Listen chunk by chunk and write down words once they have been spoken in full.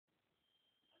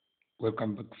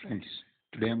Welcome back, friends.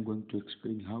 Today I'm going to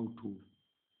explain how to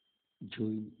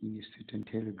join in a certain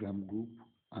Telegram group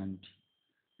and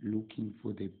looking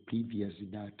for the previous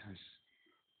data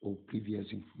or previous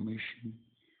information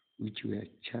which were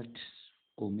chats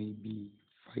or maybe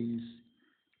files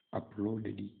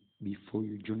uploaded before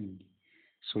you joined.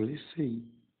 So let's say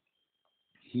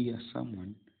here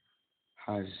someone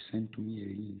has sent me a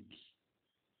link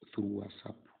through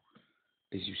WhatsApp.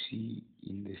 As you see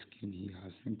in the screen, he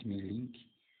has sent me a link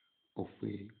of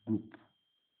a group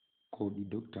called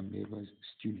the drmlelwaservice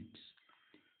students.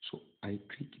 So I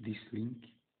click this link,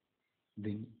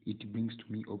 then it brings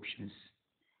to me options.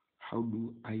 How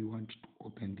do I want to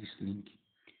open this link?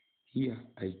 Here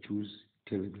I choose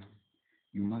Telegram.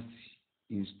 You must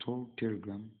install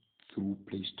Telegram through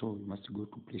Play Store. You must go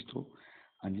to Play Store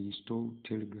and install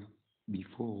Telegram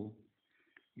before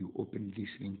you open this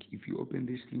link. If you open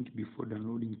this link before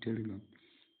downloading Telegram,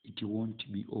 it won't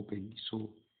be opened. So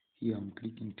here I'm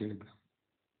clicking Telegram.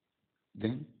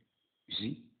 Then you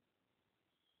see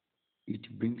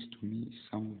it brings to me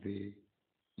some of the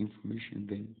information.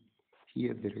 Then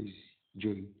here there is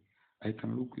join. I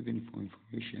can look even for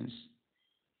informations.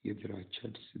 Here there are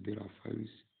chats, there are files.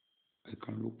 I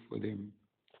can look for them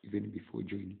even before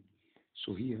joining.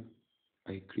 So here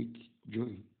I click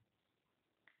join.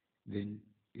 Then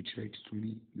it writes to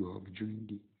me, you have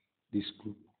joined this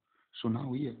group. So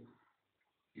now here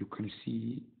you can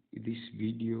see this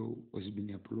video was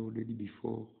been uploaded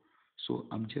before. So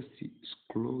I'm just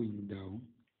scrolling down.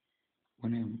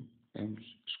 When I'm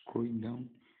scrolling down,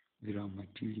 there are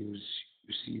materials.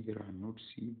 You see there are notes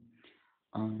here,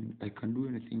 and I can do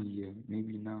anything here.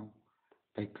 Maybe now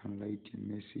I can write a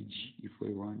message if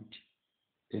I want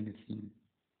anything.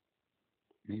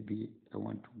 Maybe I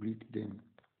want to greet them.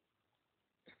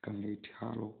 I can write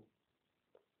hello.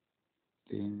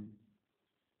 Then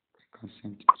I can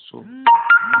send it. So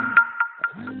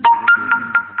I am a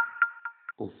member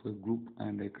of a group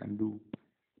and I can do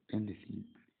anything.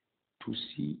 To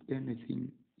see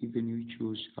anything, even which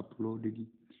was uploaded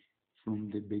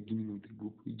from the beginning of the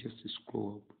group, we just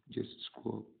scroll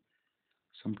up.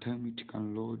 Sometimes it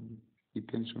can load,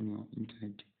 depends on your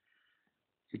internet.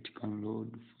 It can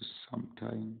load for some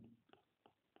time.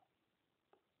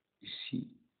 You see,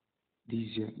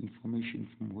 these are information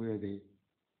from where the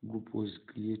group was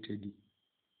created.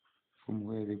 From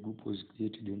where the group was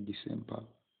created in December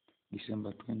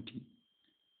 20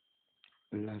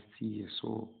 last year.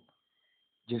 So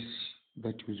just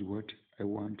that was what I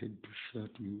wanted to share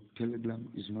to you. Telegram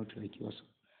is not like WhatsApp.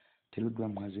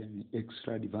 Telegram has an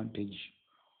extra advantage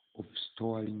of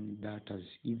storing data,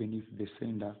 even if the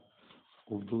sender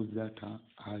of those data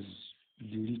has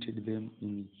deleted them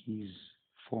in his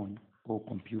phone or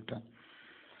computer.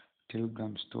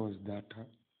 Telegram stores data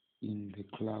in the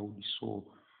cloud. So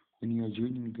when you are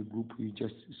joining the group, you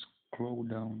just scroll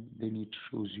down, then it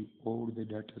shows you all the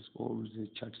data, all the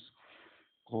chats,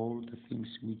 all the things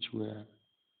which were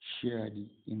shared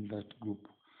in that group.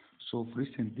 So for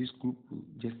instance, this group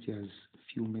just has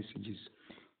few messages.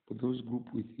 For those group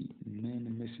with many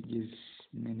messages,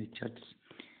 many chats,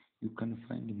 you can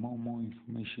find more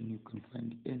information. You can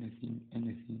find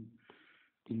anything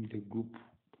in the group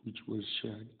which was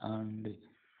shared. And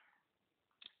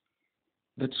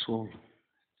that's all.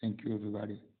 Thank you,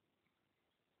 everybody.